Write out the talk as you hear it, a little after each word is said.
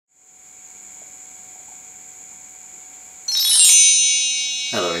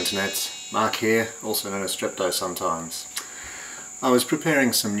internet. Mark here, also known as Strepto sometimes. I was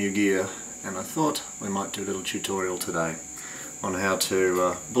preparing some new gear and I thought we might do a little tutorial today on how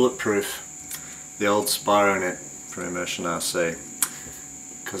to bulletproof the old Spironet from ImmersionRC,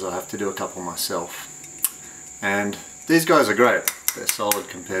 because I have to do a couple myself. And these guys are great. They're solid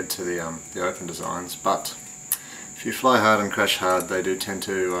compared to the open designs, but if you fly hard and crash hard, they do tend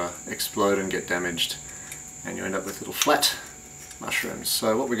to explode and get damaged, and you end up with little flat mushrooms.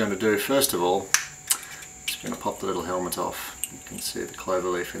 So what we're going to do first of all, is going to pop the little helmet off. You can see the clover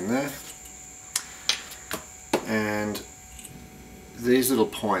leaf in there, and these little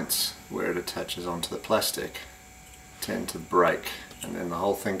points where it attaches onto the plastic tend to break, and then the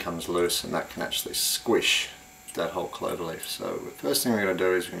whole thing comes loose, and that can actually squish that whole clover leaf. So the first thing we're going to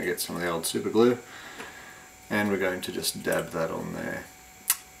do is we're going to get some of the old super glue, and we're going to just dab that on there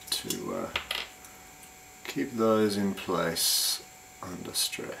to keep those in place under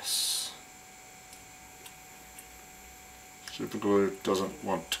stress. Super glue doesn't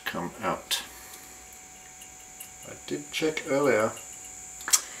want to come out. I did check earlier.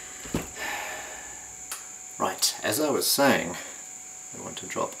 Right, as I was saying, I want to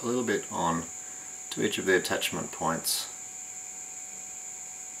drop a little bit on to each of the attachment points.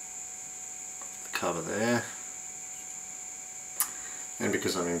 The cover there. And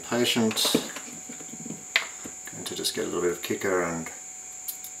because I'm impatient, I'm going to just get a little bit of kicker and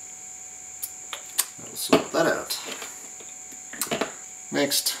that'll sort that out.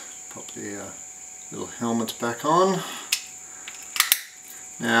 Next, pop the little helmet back on.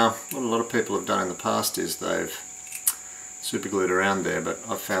 Now, what a lot of people have done in the past is they've super glued around there, but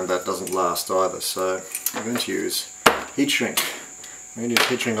I've found that doesn't last either, so I'm going to use heat shrink. I'm going to use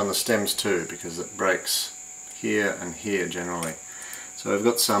heat shrink on the stems too, because it breaks here and here generally. So I've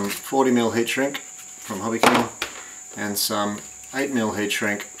got some 40mm heat shrink from Hobby King and some 8mm heat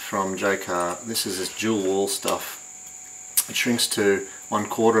shrink from JCar. This is this dual wall stuff. It shrinks to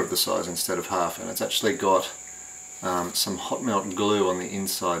 1/4 of the size instead of half, and it's actually got some hot melt glue on the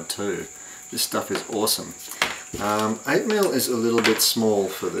inside too. This stuff is awesome. 8mm is a little bit small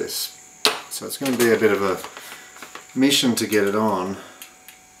for this, so it's going to be a bit of a mission to get it on.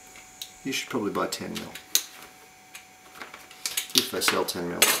 You should probably buy 10mm, if they sell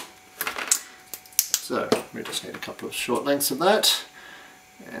 10mm. So we just need a couple of short lengths of that,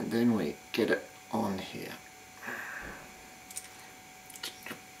 and then we get it on here.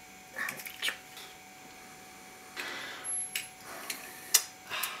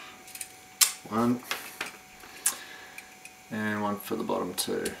 One, and one for the bottom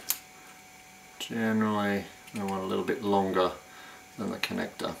too. Generally I want a little bit longer than the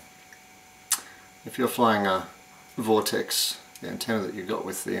connector. If you're flying a Vortex, the antenna that you got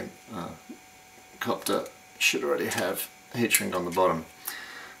with the copter should already have heat shrink on the bottom,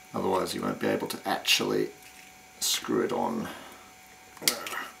 otherwise you won't be able to actually screw it on.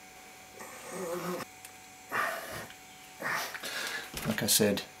 Like I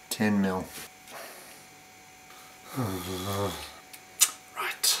said, 10mm.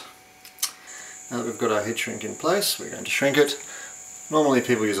 Right, now that we've got our heat shrink in place, we're going to shrink it. Normally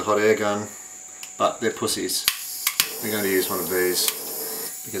people use a hot air gun, but they're pussies. We're going to use one of these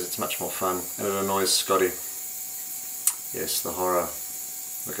because it's much more fun and it annoys Scotty. Yes, the horror.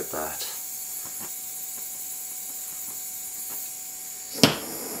 Look at that.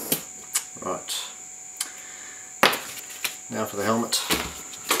 Right, now for the helmet.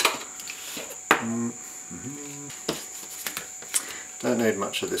 Don't need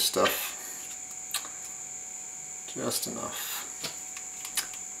much of this stuff, just enough.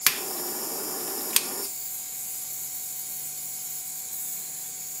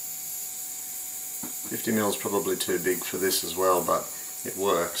 $50mm is probably too big for this as well, but it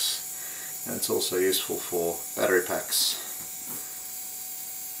works, and it's also useful for battery packs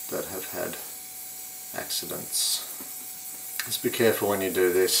that have had accidents. Just be careful when you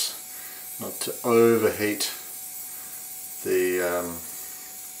do this not to overheat the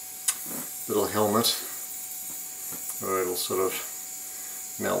little helmet, or it'll sort of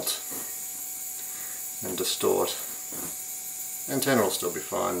melt and distort. Antenna will still be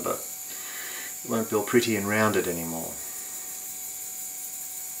fine, but it won't be all pretty and rounded anymore.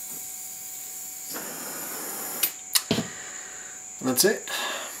 And that's it.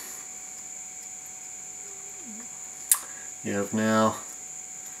 You have now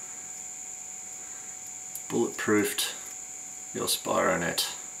bulletproofed your Spironet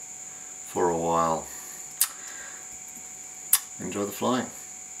for a while. Enjoy the flying.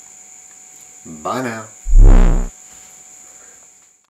 Bye now.